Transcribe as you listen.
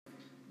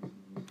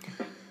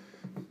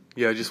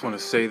Yeah, I just want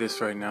to say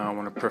this right now. I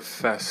want to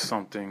profess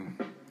something.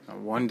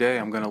 One day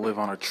I'm going to live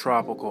on a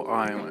tropical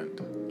island.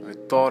 I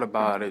thought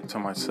about it to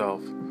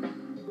myself.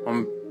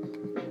 I'm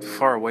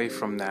far away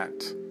from that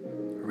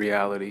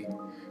reality,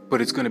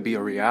 but it's going to be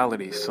a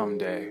reality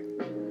someday.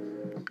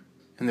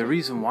 And the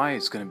reason why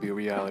it's going to be a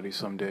reality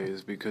someday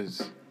is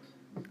because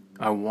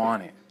I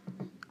want it.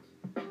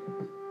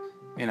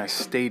 And I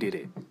stated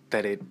it,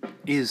 that it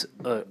is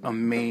a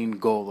main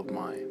goal of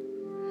mine.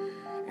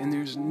 And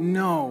there's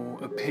no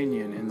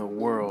opinion in the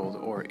world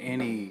or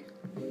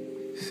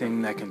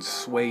anything that can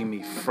sway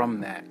me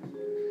from that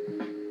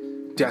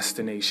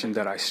destination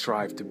that I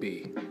strive to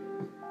be.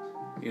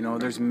 You know,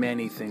 there's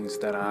many things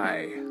that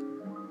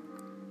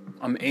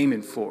I'm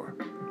aiming for.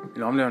 You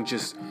know, I'm not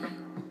just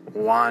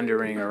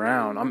wandering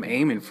around. I'm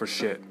aiming for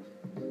shit.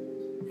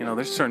 You know,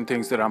 there's certain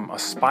things that I'm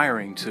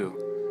aspiring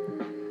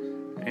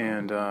to.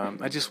 And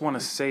I just want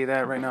to say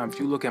that right now. If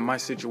you look at my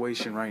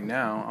situation right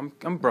now,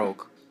 I'm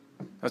broke.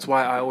 That's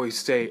why I always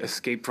say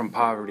escape from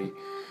poverty.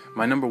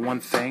 My number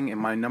one thing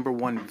and my number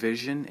one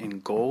vision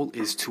and goal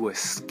is to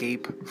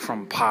escape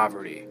from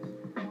poverty.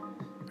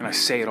 And I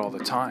say it all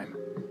the time.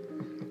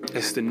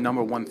 It's the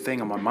number one thing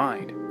on my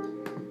mind.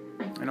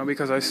 You know,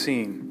 because I've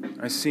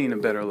seen a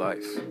better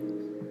life.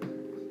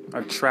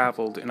 I've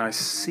traveled and I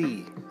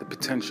see the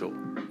potential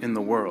in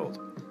the world.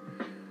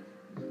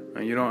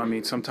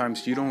 And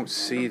sometimes you don't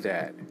see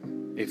that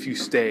if you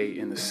stay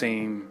in the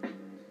same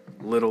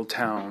little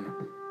town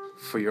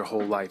for your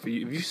whole life.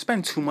 If you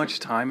spend too much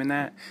time in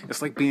that,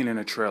 it's like being in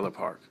a trailer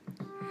park.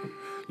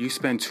 You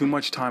spend too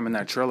much time in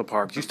that trailer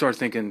park, you start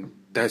thinking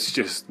that's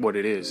just what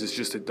it is. It's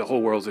just that the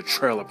whole world's a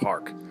trailer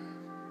park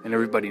and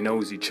everybody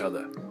knows each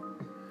other.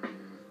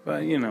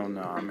 But,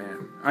 nah,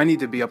 man. I need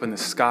to be up in the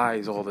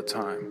skies all the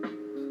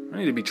time. I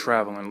need to be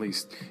traveling at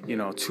least, 2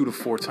 to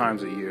 4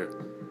 times a year.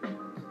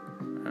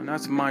 And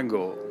that's my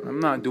goal. I'm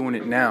not doing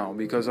it now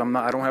because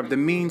I don't have the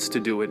means to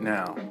do it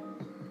now.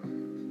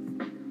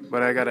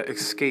 But I gotta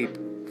escape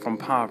from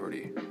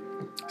poverty.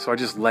 So I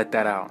just let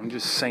that out. I'm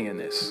just saying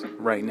this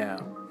right now.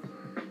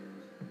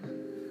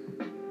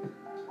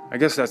 I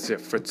guess that's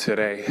it for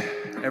today.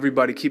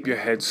 Everybody keep your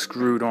head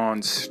screwed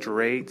on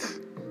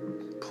straight,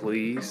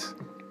 please.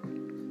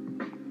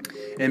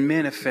 And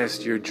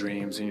manifest your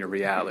dreams and your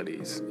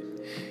realities.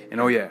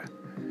 And oh yeah,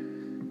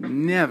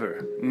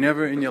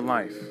 never in your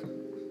life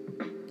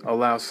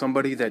allow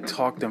somebody that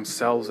talked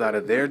themselves out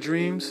of their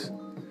dreams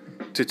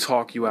to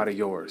talk you out of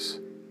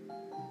yours.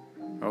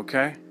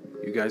 Okay?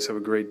 You guys have a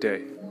great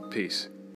day. Peace.